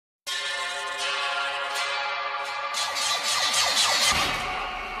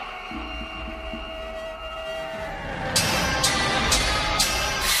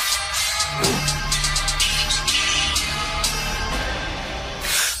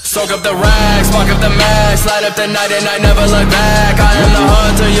Soak up the rags, spark up the max, light up the night and I never look back. I am the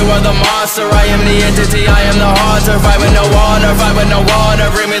hunter, you are the monster. I am the entity, I am the haunter. Fight with no water, fight with no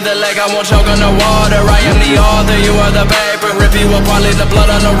water. Bring me the leg, I won't choke on the water. I am the author, you are the paper. Rip you apart, leave the blood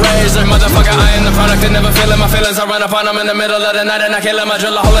on the razor. Motherfucker, I am the product and never feeling my feelings. I run upon them in the middle of the night and I kill them. I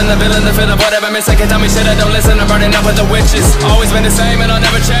drill a hole in the villain to fit up whatever mistake. Tell me shit, I don't listen. I'm burning up with the witches. Always been the same and I'll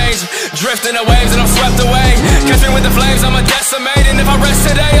never change. Drifting the waves and I'm swept away. Catch me with the flames, I'ma decimate. And if I rest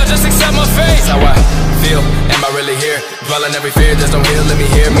today, I'll just accept my fate. How I feel, am I really here? Dwelling every fear, there's no heal, let me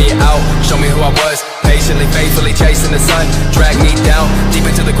hear me out. Show me who I was, patiently, faithfully chasing the sun. Drag me down, deep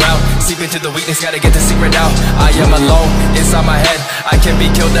into the ground. Seep into the weakness, gotta get the secret out. I am alone, inside my head. I can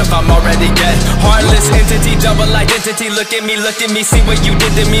be killed if I'm already dead. Heartless entity, double identity. Look at me, see what you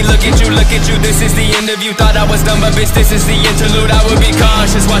did to me. Look at you, this is the end of you. Thought I was done, but bitch, this is the interlude. I would be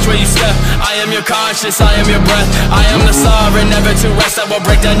cautious, watch where you step. I am your conscience, I am your breath. I am the sovereign, never to rest. I will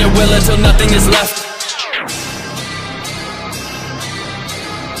break down your will until nothing is left.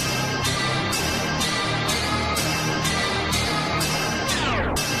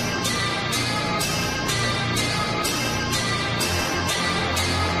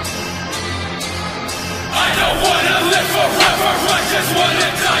 I don't wanna live forever, I just wanna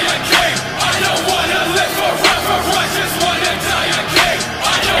die a king. I don't wanna live forever, I just wanna die a king.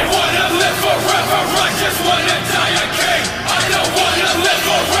 I don't wanna live forever, I just wanna die a king. I don't wanna live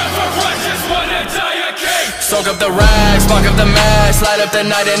forever, I just wanna die a king. Soak up the rags, spark up the max, light up the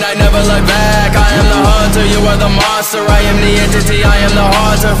night and I never look back. I am the hunter, you are the monster. I am the entity, I am the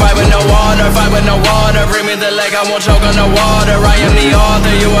haunter. Fight with no water, fight with no water. Bring me the leg, I won't choke on the water. I am the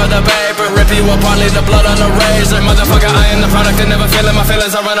author, you are the paper. Rip you apart, leave the blood on the razor. Motherfucker, I am the product and never feeling my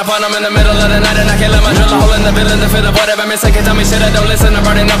feelings. I run upon them in the middle of the night and I kill them. I drill a hole in the villain to fit up whatever mistake. Tell me shit, I don't listen. I'm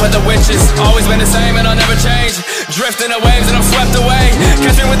burning up with the witches. Always been the same and I'll never change. Drifting the waves and I'm swept away.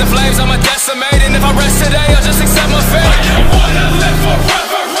 Catch me with the flames, I'ma decimate. And if I rest today, I'll just accept my fate. I don't wanna live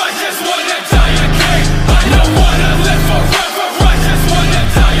forever, I just wanna die a king. I don't wanna live forever, I just wanna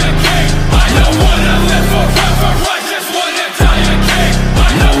die a king. I don't wanna live forever, I just wanna die a king. I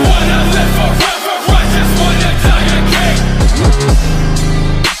don't wanna live forever, I just wanna die a king.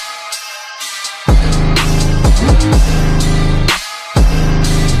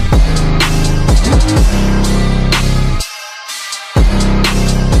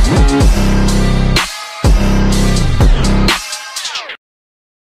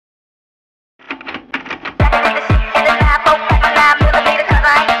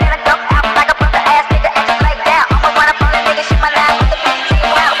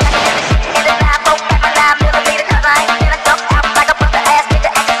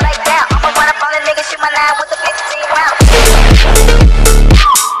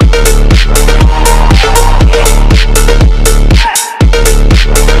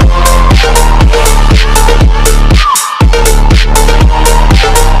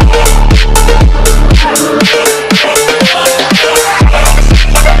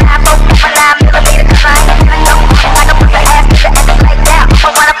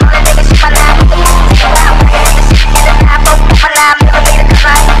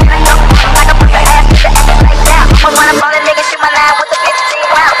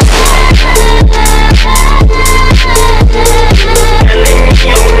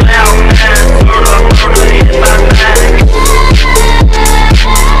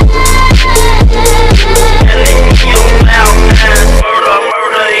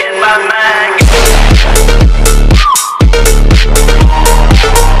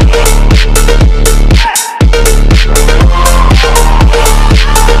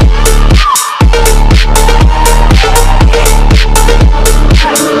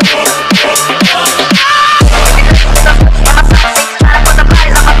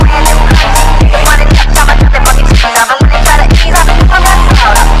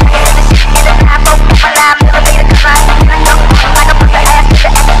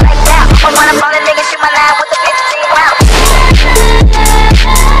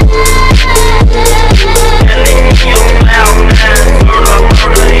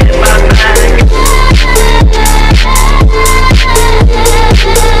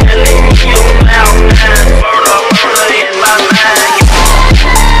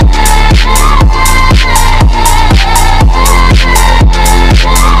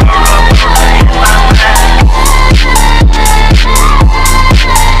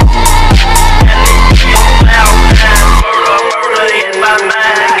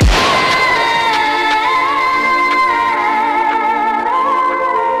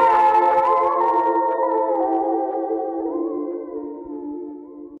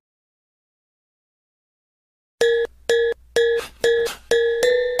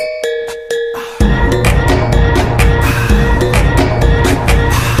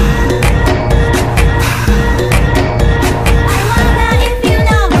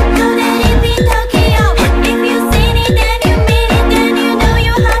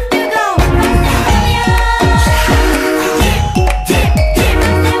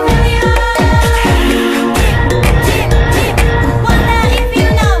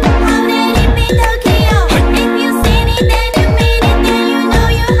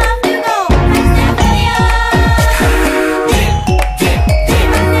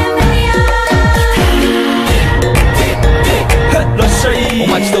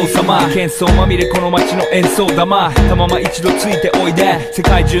 喧騒まみれこの街の演奏玉たまま一度ついておいで世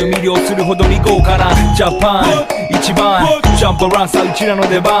界中魅了するほどに豪華なジャパン一番ジャンプアランさうちらの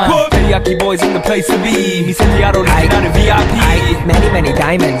出番テリヤキボーイズ in the place to be 見せてやろうオリジナル VIP Many many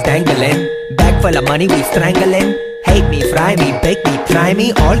diamonds dangling Bag full of money we strangling Hate me, fry me, bake me, try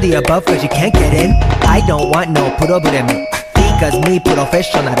me All the above cause you can't get in I don't want no problem Because me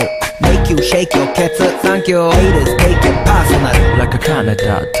professional Make you shake your cats Thank you Haters take it personal Like a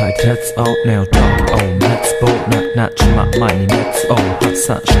Canada type Let's all nail talk Oh let's goなっちま前に Let's all 発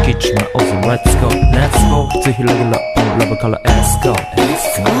散しきちまおうぜ Let's go Let's go ぜひレギュラーラブから Let's go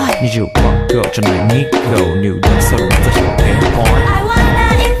 20万個じゃない2個入力するぜひピンポイント I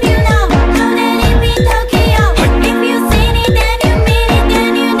wonder if you know How did it be Tokyo If you seen it then you mean it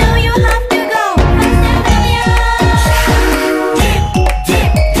Then you know you have to go Fast and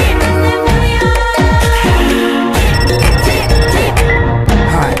furious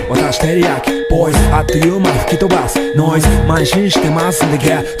はい私テリヤキボーイズあっという間吹き飛ばすノイズ慢心してますんでゲ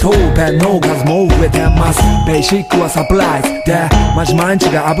ットペンの数も増えてますベーシックはサプライズでマジ毎日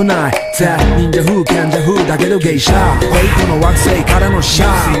が危ないぜ忍者風賢者風だけどゲイシャーウェイトの惑星からのシャ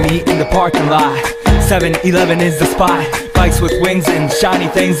ー See me in the parking lot 7-Eleven is the spot Bikes with wings and shiny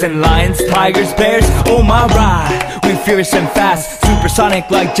things and lions, tigers, bears, oh my ride We fierce and fast,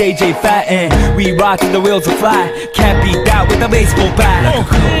 supersonic like JJ Fatten We ride till the wheels are flat, can't beat that with a baseball bat Like a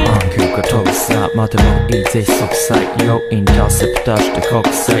cool on 急が飛ぶさ待てもいいぜ即歳よインターセプターして国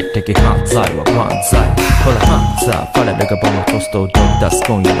際的犯罪は万歳ほら犯罪ファレルがボムコストを取り出す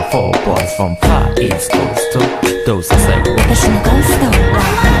今夜の4 boys from far east coast どうさせ私のゴースト I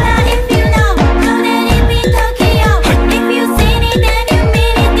wonder if you know How did it be Tokyo If you seen it then you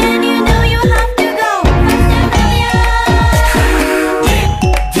mean it Then you know you have to go Fast and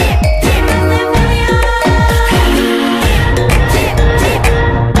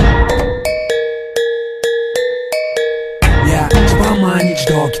Yeah 一番毎日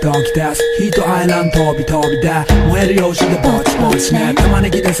ドキドキですヒートアイランド飛び飛びで燃える容姿でポチポチね玉ね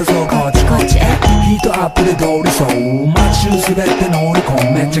ぎで誘うこっちこっちへヒートアップで通りそう街中すべて乗り込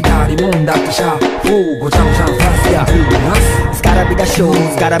むめっちゃ借りもんだってシャーごちゃごちゃファストやフーナス It's gotta be the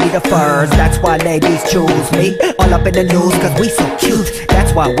shoes, gotta be the furs That's why ladies choose me All up in the news cause we so cute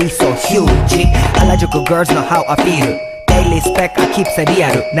That's why we so huge Harajuku girls know how I feel Daily spec I keep it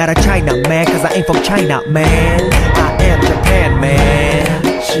real Not a China man cause I ain't from China man I am Japan man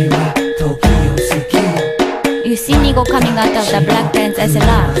私は時を好き You see Nigo coming out of the black pants as a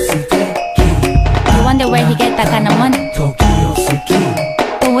laugh 素敵 You wonder where he get that kind of money 時を好き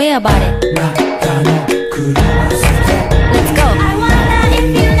Don't worry about it またの車捨て Let's go I wonder if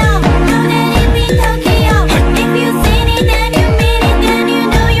you know How did it be Tokyo If you seen it then you mean it Then you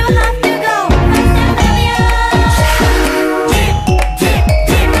know you have to go Fast and furious Fast and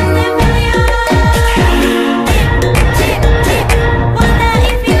furious Wonder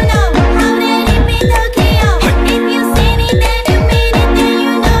if you know How did it be Tokyo If you seen it then you mean it Then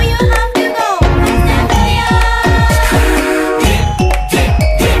you know you have to go Fast and furious Fast and furious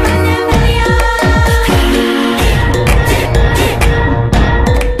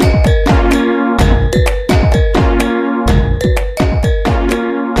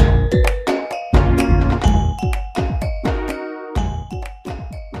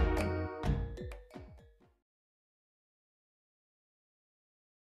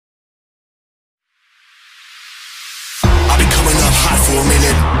I've been coming up hot for a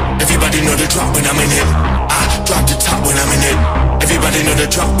minute. Everybody know the drop when I'm in it. I drop the top when I'm in it. Everybody know the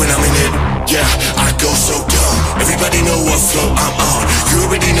drop when I'm in it. Yeah, I go so dumb. Everybody know what flow I'm on. You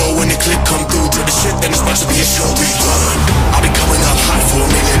already know when the click come through. Drop the shit, then it's about to be a show we run. I've been coming up hot for a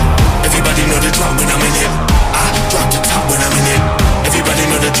minute. Everybody know the drop when I'm in it. I drop the top when I'm in it. Everybody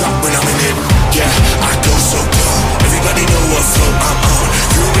know the drop when I'm in it. Yeah, I go so dumb. Everybody know what flow I'm on.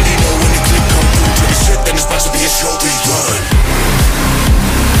 You already know when the click come through. Drop the shit, then it's about to be a show we run.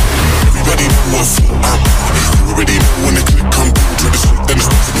 Everybody know what flow I'm on. You already know when the click come through. Drop the shit, then it's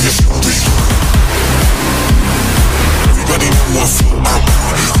about to be a show we run. Everybody know what flow I'm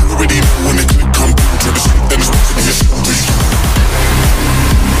on. You already know when the click come through. Drop the shit, then it's about to be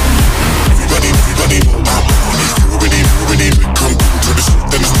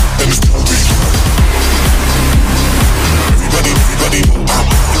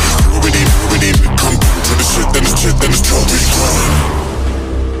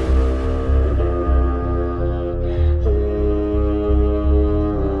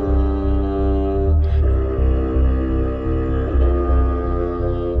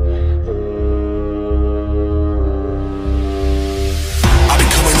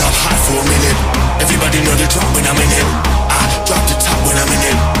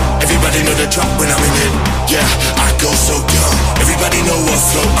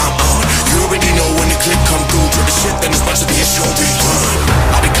flow I'm on. You already know when the clip come through. Drop the shit, then it's about to be a show rerun.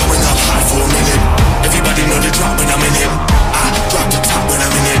 I'll be going up high for a minute. Everybody know the drop when I'm in it. I drop the top when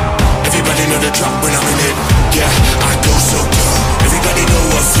I'm in it. Everybody know the drop when I'm in it. Yeah, I go so dumb. Everybody know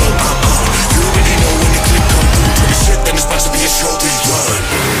what flow I'm on. You already know when the clip come through. Drop the shit, then it's about to be a show rerun.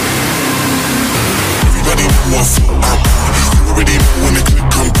 Everybody know what flow I'm on. You already know when the clip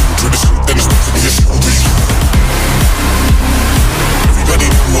come through. Drop the shit, then it's about to be a show rerun. Everybody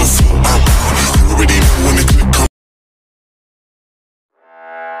know what flow I'm on. You already know when the clip come.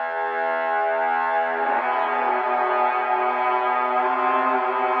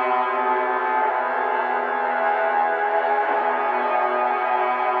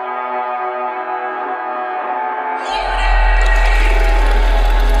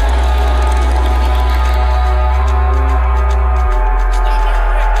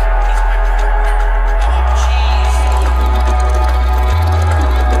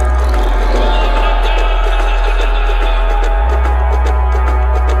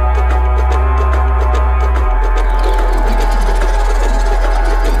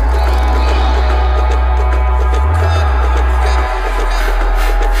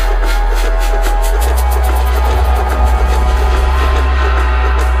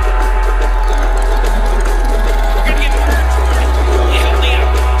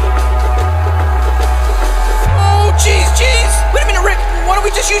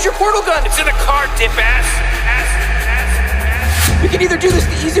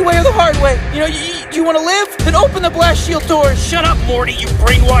 Shut up, Morty, you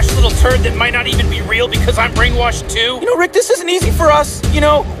brainwashed little turd that might not even be real because I'm brainwashed too. You know, Rick, this isn't easy for us. You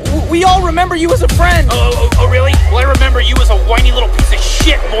know, we all remember you as a friend. Oh, really? Well, I remember you as a whiny little piece of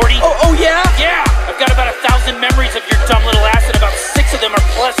shit, Morty. Oh, yeah? Yeah, I've got about 1,000 memories of your dumb little ass and about 6 of them are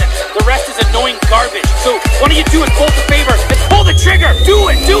pleasant. The rest is annoying garbage. So, why don't you do it both a favor and pull the trigger? Do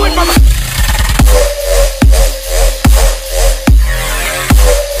it, mama.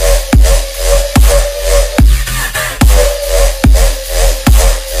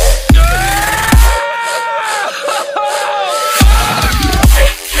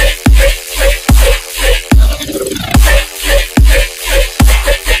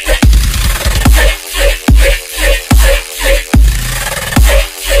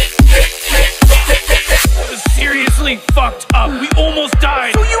 Fucked up. We almost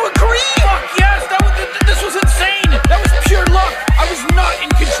died. So you agree? Fuck yes. This was insane. That was pure luck. I was not in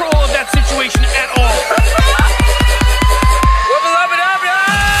control of that situation at all.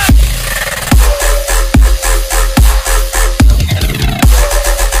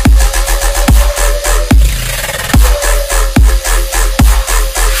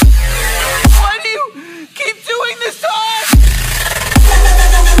 Why do you keep doing this to us?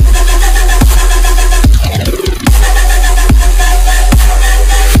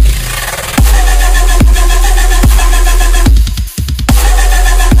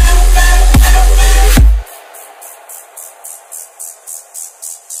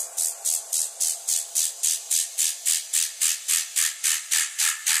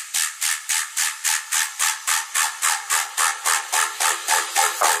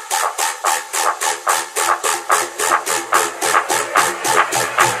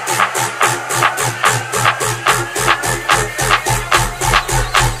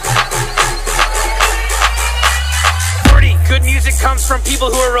 Comes from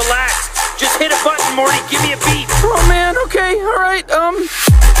people who are relaxed. Just hit a button, Morty. Give me a beat. Oh man, okay, alright,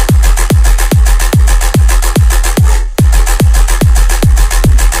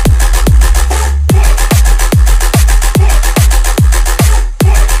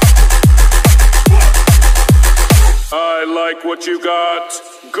 I like what you got.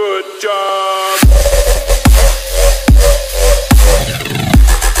 Good job.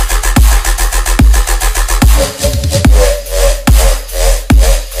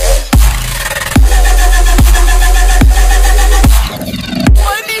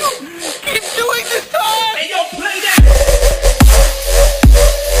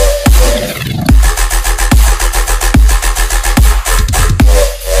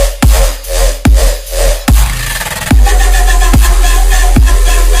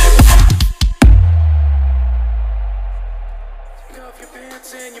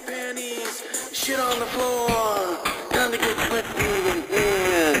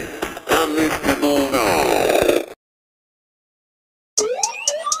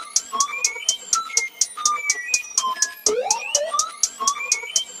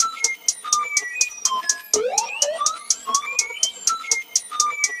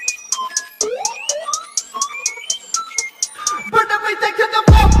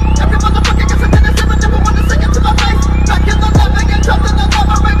 Every motherfucker gets a tennis, never wanna sing it to my face. Back in the love again, jumped in the love.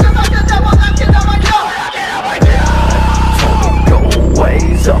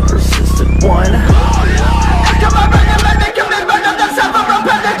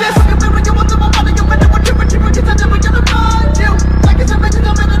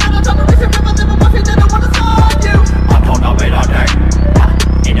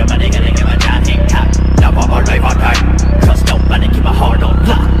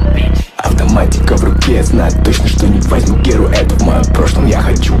 я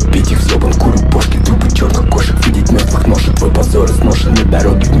хочу убить их, съебан, курю бошки, трупы черных кошек, видеть мертвых ношек, твой позор изношенный,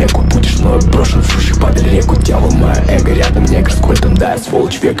 дороги в Мекку, будешь мною брошен, в шущих падаль реку, дьявол, мое эго рядом, негр с кольтом, да, я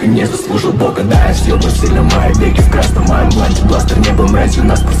сволочь века, не заслужил бога, да, я съебан сильно, мои веки в красном, моем бланте, бластер, небо мразью,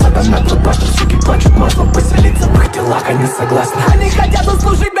 нас посада на твой пастор, суки плачут, масло поселиться в их телах, они согласны. Они хотят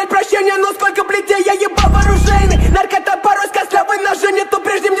заслужить, блять, прощения, но сколько плетей я ебал вооружейный, наркота порой с костлявой ножи, нету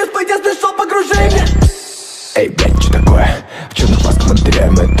прежним не всплыть, я слышал погружение. Эй, блядь, что такое? В черных масках мы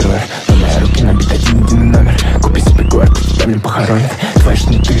теряем метро. На моей руке набит один единый номер. Купи себе ГОР, тебя мне похоронят. Твои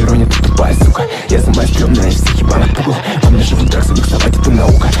шниты ирония, ты тупая, сука. Я за моей стрёмной из всех ебаных пугал. Во мне живут драк, замиксовать это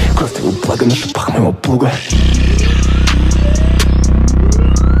наука. Кровь твоего блага на шипах моего плуга.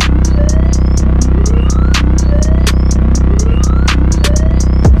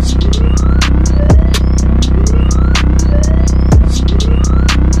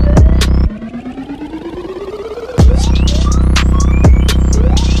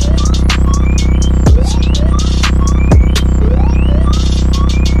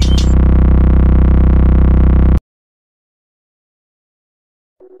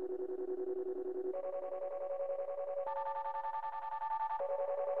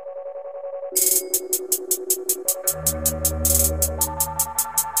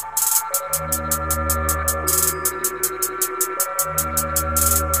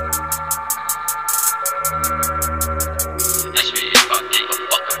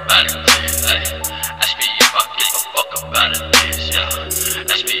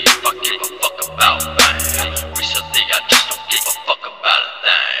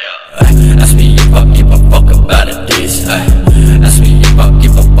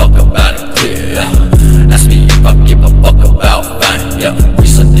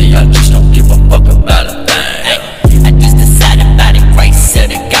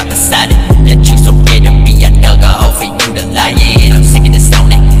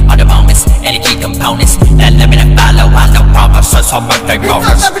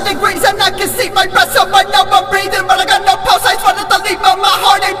 Everything green and I can see my breath, so I know I'm breathing, but I got no pulse. I just wanted to leave, but my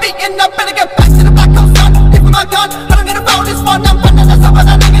heart ain't beating. I'm gonna get back to the back coast, son. Leave my gun, I don't need a phone, it's fun. I'm running as up and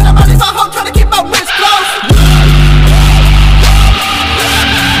I'm nigga, I'm running my home, trying to keep my wrist closed.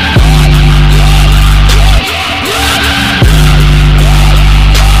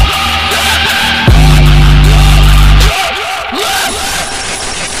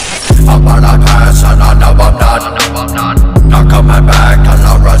 I'm on a pass and I know I'm not. Not coming back till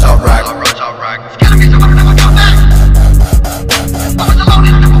I resurrect. Scared of me, so I'm never go back. I was alone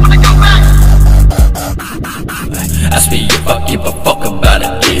and I never wanna go back. Ask me if I give a fuck about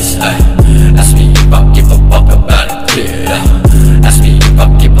it, this. Ask me if I give a fuck about it, yeah. Ask me if I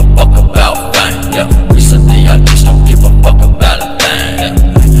give a fuck about fame, yeah. Recently I just don't give a fuck about a thing,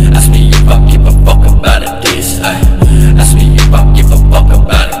 yeah. Ask me if I give a fuck about it, this. Ask me if I give a fuck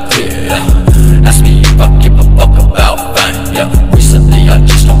about it, yeah. Ask me if I give a fuck about fame, yeah. Recently I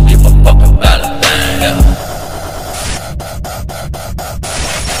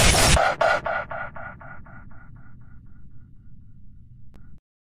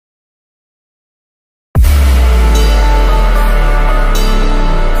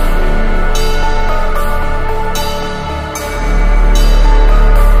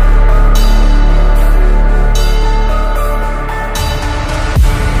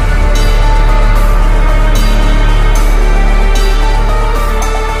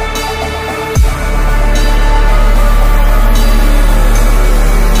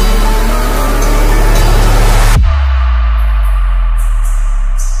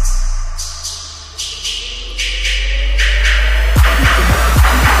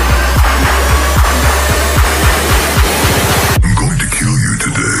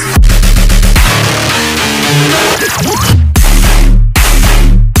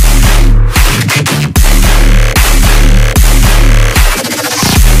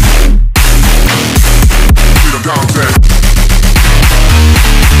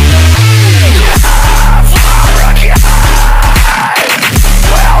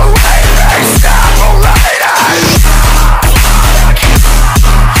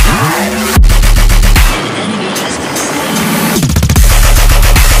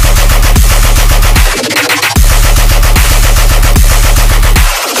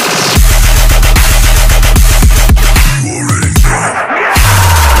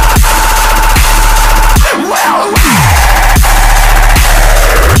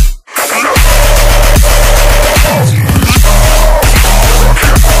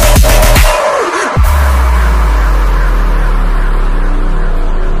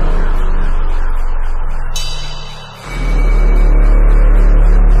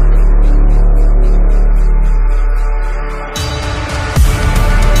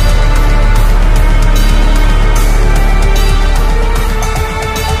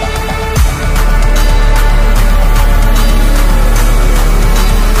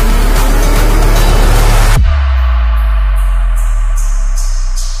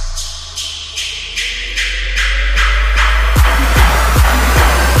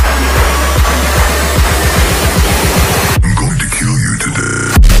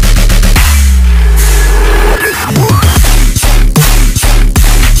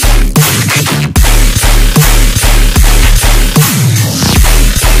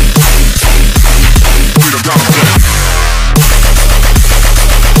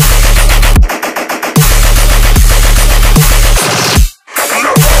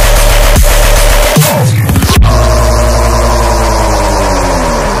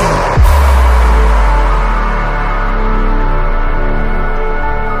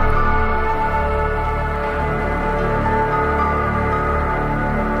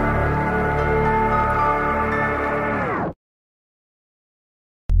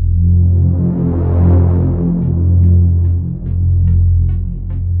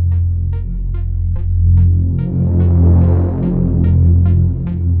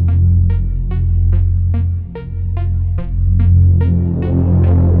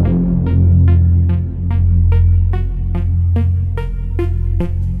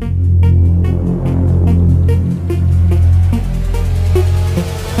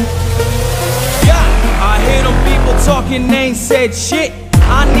talking ain't said shit.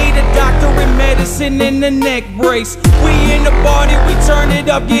 I need a doctor in medicine and a neck brace. We in the party, we turn it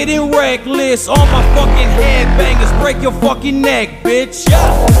up, getting reckless. All my fucking headbangers, break your fucking neck, bitch. Yeah,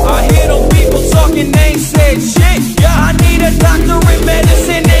 I hear them people talking, ain't said shit. Yeah, I need a doctor in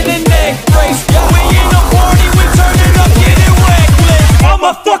medicine and a neck brace. Yeah, we in the party, we turn it up, getting reckless. All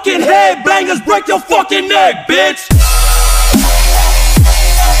my fucking headbangers, break your fucking neck, bitch.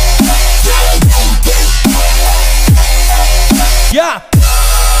 Yeah.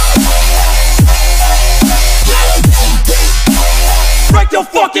 Break your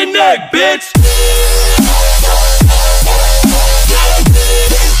fucking neck, bitch!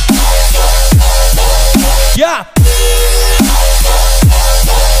 Yeah!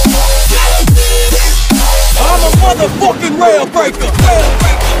 I'm a motherfucking rail breaker! Rail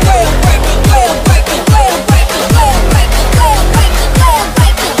breaker, rail breaker, rail breaker, rail breaker, rail breaker, rail breaker, rail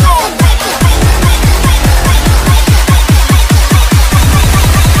breaker, rail breaker.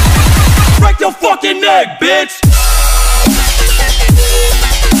 Break your fucking neck, bitch!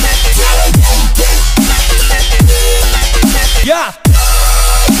 Yeah.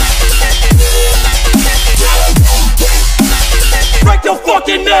 Break your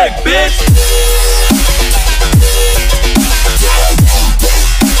fucking neck, bitch.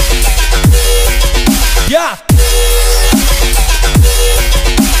 Yeah.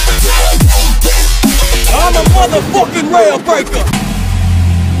 I'm a motherfucking rail breaker.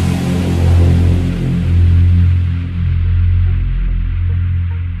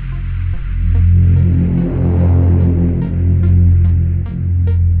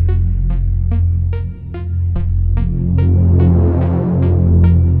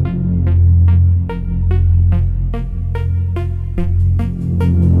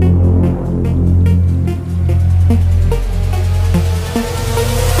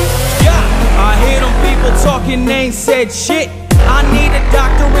 Talking ain't said shit. I need a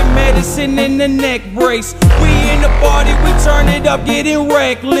doctor in medicine and a neck brace. We in the party, we turn it up, getting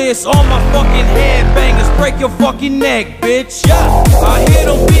reckless. All my fucking headbangers, break your fucking neck, bitch. Yeah, I hear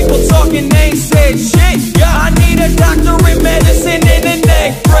them people talking ain't said shit. Yeah, I need a doctor in medicine and a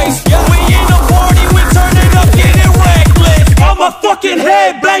neck brace. Yeah, we in the party, we turn it up, getting reckless. All my fucking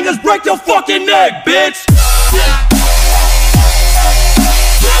headbangers, break your fucking neck, bitch.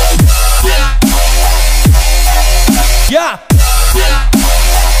 Yeah.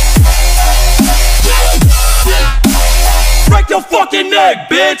 Break your fucking neck,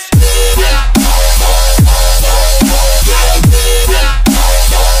 bitch.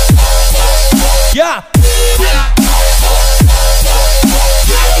 Yeah.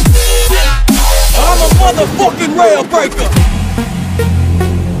 I'm a motherfucking rail breaker.